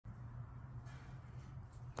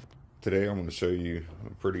Today I'm going to show you a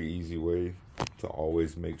pretty easy way to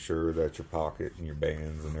always make sure that your pocket and your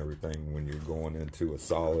bands and everything when you're going into a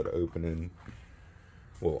solid opening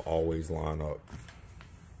will always line up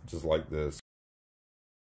just like this.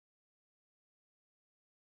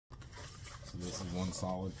 So this is one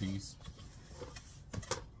solid piece,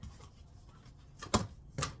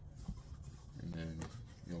 and then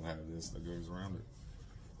you'll have this that goes around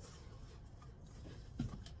it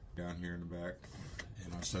down here in the back.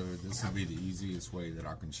 And I'll show you, this will be the easiest way that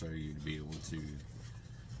I can show you to be able to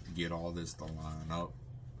get all this to line up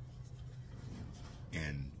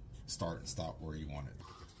and start and stop where you want it.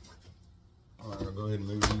 Alright, I'll go ahead and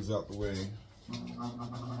move these out the way.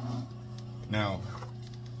 Now,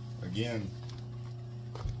 again,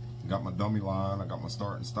 I got my dummy line, I got my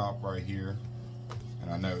start and stop right here, and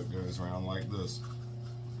I know it goes around like this.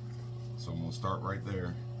 So I'm going to start right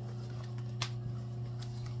there.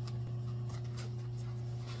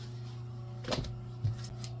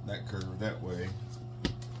 That curve that way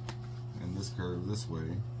and this curve this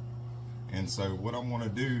way. And so what I want to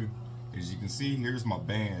do is, you can see here's my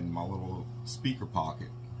band, my little speaker pocket,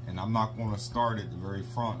 and I'm not going to start at the very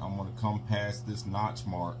front. I'm going to come past this notch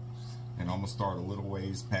mark, and I'm going to start a little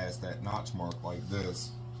ways past that notch mark like this,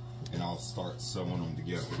 and I'll start sewing them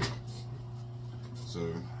together.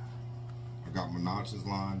 So I got my notches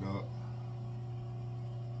lined up.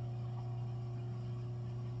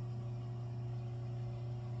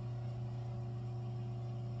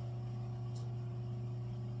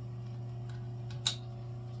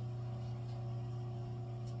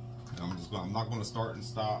 I'm not going to start and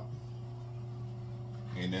stop.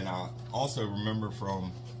 And then I also remember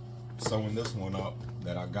from sewing this one up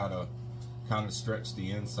that I gotta kind of stretch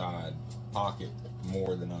the inside pocket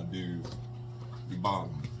more than I do the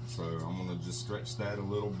bottom. So I'm going to just stretch that a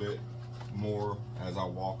little bit more as I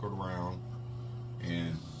walk it around,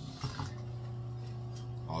 and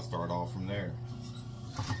I'll start off from there.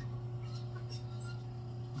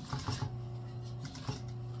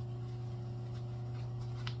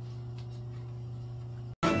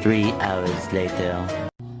 3 hours later.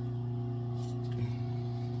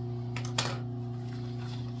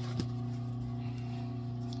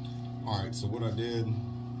 Alright, so what I did,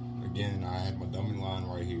 again, I had my dummy line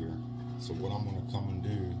right here. So what I'm going to come and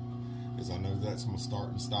do is, I know that's my start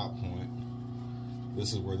and stop point.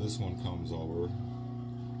 This is where this one comes over.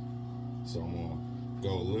 So I'm going to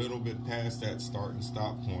go a little bit past that start and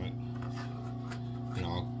stop point, and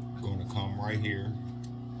I'm going to come right here.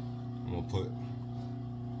 I'm going to put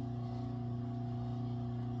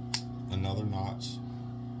another notch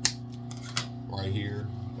right here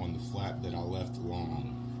on the flap that I left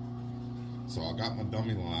alone. So I got my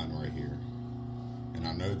dummy line right here, and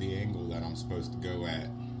I know the angle that I'm supposed to go at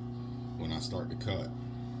when I start to cut.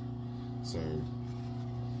 So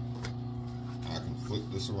I can flip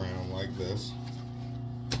this around like this,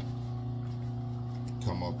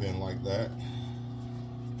 come up in like that,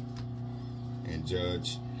 and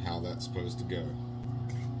judge how that's supposed to go.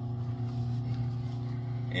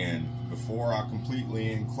 And before I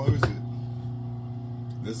completely enclose it,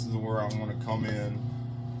 this is where I want to come in,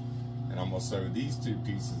 and I'm going to sew these two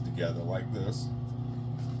pieces together like this.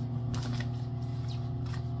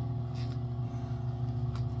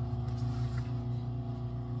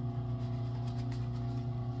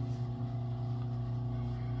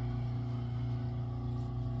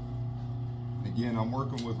 Again, I'm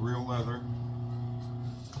working with real leather,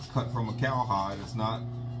 cut from a cowhide. It's not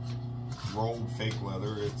rolled fake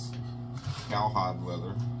leather, it's cowhide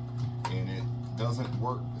leather, and it doesn't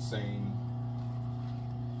work the same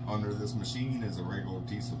under this machine as a regular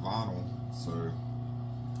piece of vinyl. So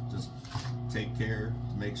just take care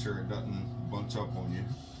to make sure it doesn't bunch up on you.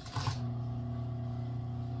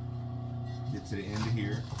 Get to the end of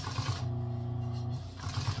here.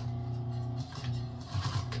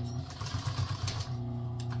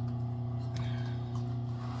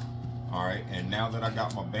 Alright, and now that I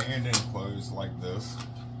got my band enclosed like this,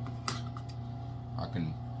 I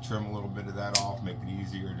can trim a little bit of that off, make it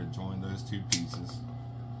easier to join those two pieces.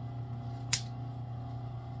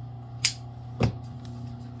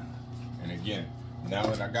 And again, now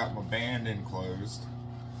that I got my band enclosed,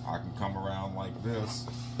 I can come around like this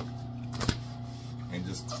and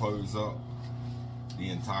just close up the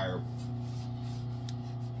entire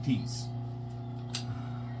piece.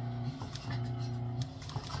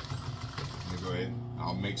 Go ahead.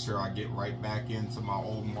 I'll make sure I get right back into my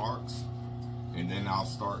old marks, and then I'll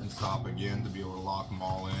start and stop again to be able to lock them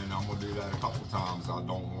all in. I'm going to do that a couple times. I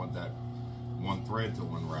don't want that one thread to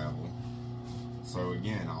unravel. So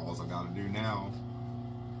again, all I got to do now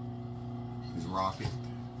is rock it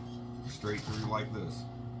straight through like this.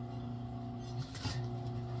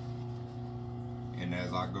 And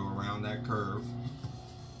as I go around that curve,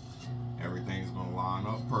 everything's going to line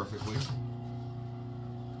up perfectly.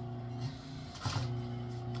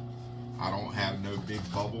 I don't have no big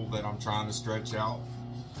bubble that I'm trying to stretch out.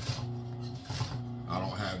 I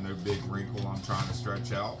don't have no big wrinkle I'm trying to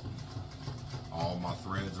stretch out. All my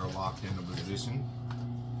threads are locked into position.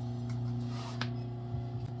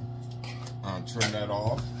 I'll trim that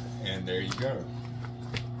off, and there you go.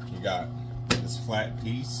 You got this flat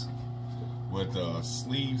piece with a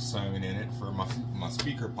sleeve sewn in it for my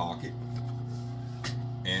speaker pocket.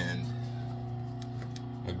 And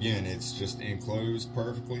again, it's just enclosed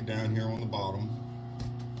perfectly down here on the bottom.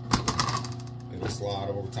 It'll slide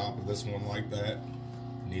over top of this one like that.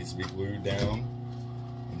 It needs to be glued down.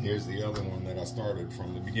 And here's the other one that I started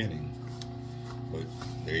from the beginning. But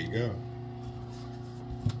there you go.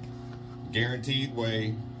 Guaranteed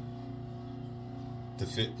way to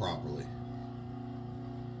fit properly.